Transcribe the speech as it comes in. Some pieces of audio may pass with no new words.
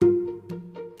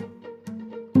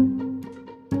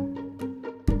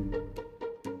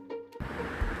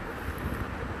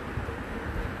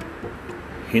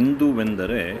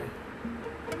ಹಿಂದುವೆಂದರೆ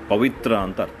ಪವಿತ್ರ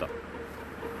ಅಂತ ಅರ್ಥ.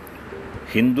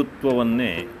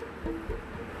 ಹಿಂದುತ್ವವನ್ನೇ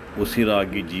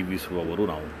ಉಸಿರಾಗಿ ಜೀವಿಸುವವರು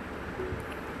ನಾವು.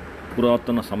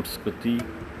 ಪುರಾತನ ಸಂಸ್ಕೃತಿ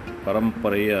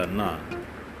ಪರಂಪರೆಯನ್ನು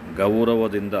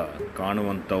ಗೌರವದಿಂದ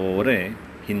ಕಾಣುವಂಥವರೇ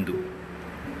ಹಿಂದೂ.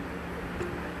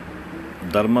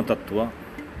 ಧರ್ಮತತ್ವ,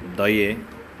 ದಯೆ,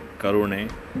 ಕರುಣೆ,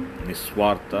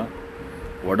 ನಿಸ್ವಾರ್ಥ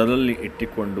ಒಡಲಲ್ಲಿ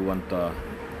ಇಟ್ಟುಕೊಂಡುವಂಥ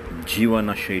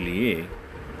ಜೀವನ ಶೈಲಿಯೇ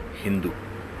ಹಿಂದೂ.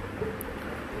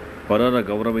 ಪರರ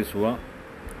ಗೌರವಿಸುವ,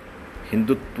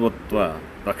 ಹಿಂದುತ್ವತ್ವ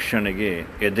ರಕ್ಷಣೆಗೆ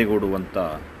ಎದೆಗೊಡುವಂಥ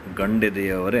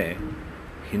ಗಂಡೆದೆಯವರೇ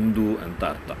ಹಿಂದೂ ಅಂತ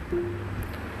ಅರ್ಥ.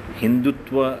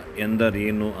 ಹಿಂದುತ್ವ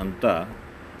ಎಂದರೇನು ಅಂತ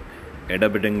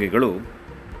ಎಡಬಿಡಂಗಿಗಳು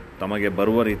ತಮಗೆ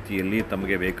ಬರುವ ರೀತಿಯಲ್ಲಿ,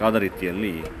 ತಮಗೆ ಬೇಕಾದ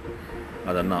ರೀತಿಯಲ್ಲಿ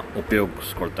ಅದನ್ನು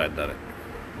ಉಪಯೋಗಿಸ್ಕೊಳ್ತಾ ಇದ್ದಾರೆ.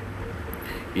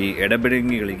 ಈ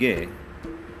ಎಡಬಿಡಂಗಿಗಳಿಗೆ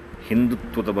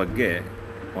ಹಿಂದುತ್ವದ ಬಗ್ಗೆ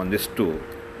ಒಂದಿಷ್ಟು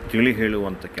ತಿಳಿ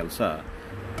ಹೇಳುವಂಥ ಕೆಲಸ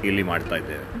ಇಲ್ಲಿ ಮಾಡ್ತಾ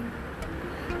ಇದ್ದೇವೆ.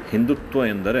 ಹಿಂದುತ್ವ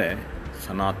ಎಂದರೆ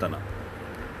ಸನಾತನ,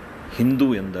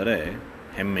 ಹಿಂದೂ ಎಂದರೆ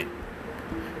ಹೆಮ್ಮೆ,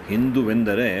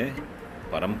 ಹಿಂದುವೆಂದರೆ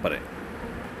ಪರಂಪರೆ,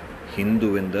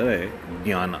 ಹಿಂದುವೆಂದರೆ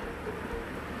ಜ್ಞಾನ,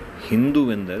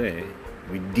 ಹಿಂದುವೆಂದರೆ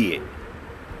ವಿದ್ಯೆ,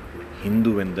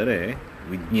 ಹಿಂದುವೆಂದರೆ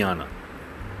ವಿಜ್ಞಾನ,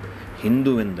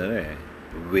 ಹಿಂದುವೆಂದರೆ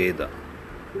ವೇದ,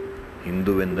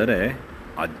 ಹಿಂದುವೆಂದರೆ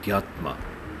ಅಧ್ಯಾತ್ಮ,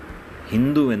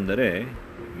 ಹಿಂದುವೆಂದರೆ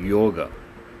ಯೋಗ,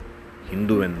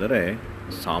 ಹಿಂದುವೆಂದರೆ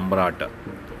ಸಾಮ್ರಾಟ,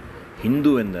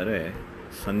 ಹಿಂದುವೆಂದರೆ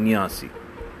ಸನ್ಯಾಸಿ,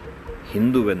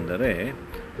 ಹಿಂದುವೆಂದರೆ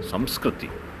ಸಂಸ್ಕೃತಿ,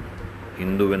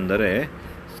 ಹಿಂದುವೆಂದರೆ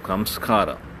ಸಂಸ್ಕಾರ,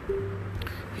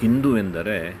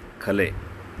 ಹಿಂದುವೆಂದರೆ ಕಲೆ,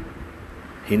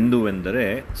 ಹಿಂದುವೆಂದರೆ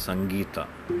ಸಂಗೀತ,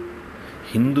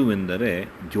 ಹಿಂದುವೆಂದರೆ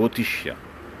ಜ್ಯೋತಿಷ್ಯ,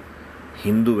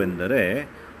 ಹಿಂದುವೆಂದರೆ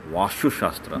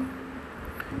ವಾಸ್ತುಶಾಸ್ತ್ರ,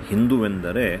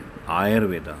 ಹಿಂದುವೆಂದರೆ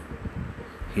ಆಯುರ್ವೇದ,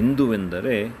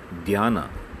 ಹಿಂದುವೆಂದರೆ ಧ್ಯಾನ,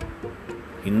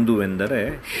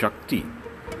 ಹಿಂದುವೆಂದರೆ ಶಕ್ತಿ,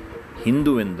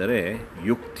 ಹಿಂದುವೆಂದರೆ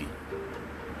ಯುಕ್ತಿ,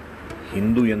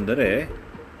 ಹಿಂದೂ ಎಂದರೆ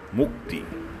ಮುಕ್ತಿ,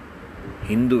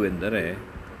 ಹಿಂದುವೆಂದರೆ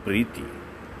ಪ್ರೀತಿ,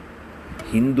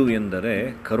 ಹಿಂದೂ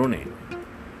ಎಂದರೆ ಕರುಣೆ,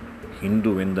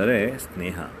 ಹಿಂದುವೆಂದರೆ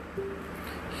ಸ್ನೇಹ,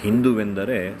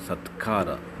 ಹಿಂದುವೆಂದರೆ ಸತ್ಕಾರ,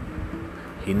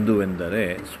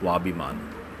 ಹಿಂದುವೆಂದರೆ ಸ್ವಾಭಿಮಾನ,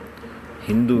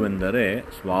 ಹಿಂದುವೆಂದರೆ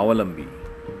ಸ್ವಾವಲಂಬಿ,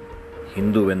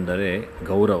 ಹಿಂದುವೆಂದರೆ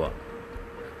ಗೌರವ,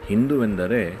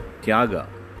 ಹಿಂದುವೆಂದರೆ ತ್ಯಾಗ,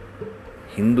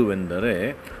 ಹಿಂದುವೆಂದರೆ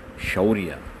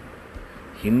ಶೌರ್ಯ,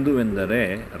 ಹಿಂದುವೆಂದರೆ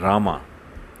ರಾಮ,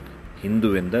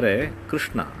 ಹಿಂದುವೆಂದರೆ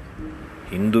ಕೃಷ್ಣ,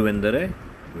 ಹಿಂದುವೆಂದರೆ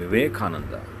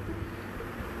ವಿವೇಕಾನಂದ.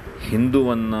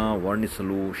 ಹಿಂದುವನ್ನು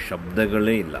ವರ್ಣಿಸಲು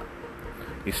ಶಬ್ದಗಳೇ ಇಲ್ಲ.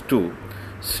 ಇಷ್ಟು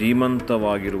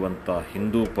ಶ್ರೀಮಂತವಾಗಿರುವಂಥ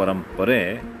ಹಿಂದೂ ಪರಂಪರೆ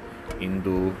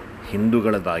ಇಂದು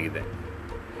ಹಿಂದೂಗಳದಾಗಿದೆ.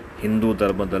 ಹಿಂದೂ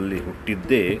ಧರ್ಮದಲ್ಲಿ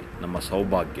ಹುಟ್ಟಿದ್ದೇ ನಮ್ಮ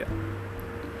ಸೌಭಾಗ್ಯ.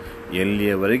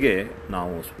 ಎಲ್ಲಿಯವರೆಗೆ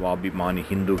ನಾವು ಸ್ವಾಭಿಮಾನಿ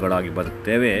ಹಿಂದೂಗಳಾಗಿ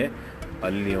ಬದುಕ್ತೇವೆ,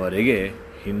 ಅಲ್ಲಿಯವರೆಗೆ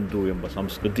ಹಿಂದೂ ಎಂಬ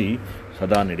ಸಂಸ್ಕೃತಿ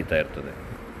ಸದಾ ನಡೀತಾ ಇರ್ತದೆ.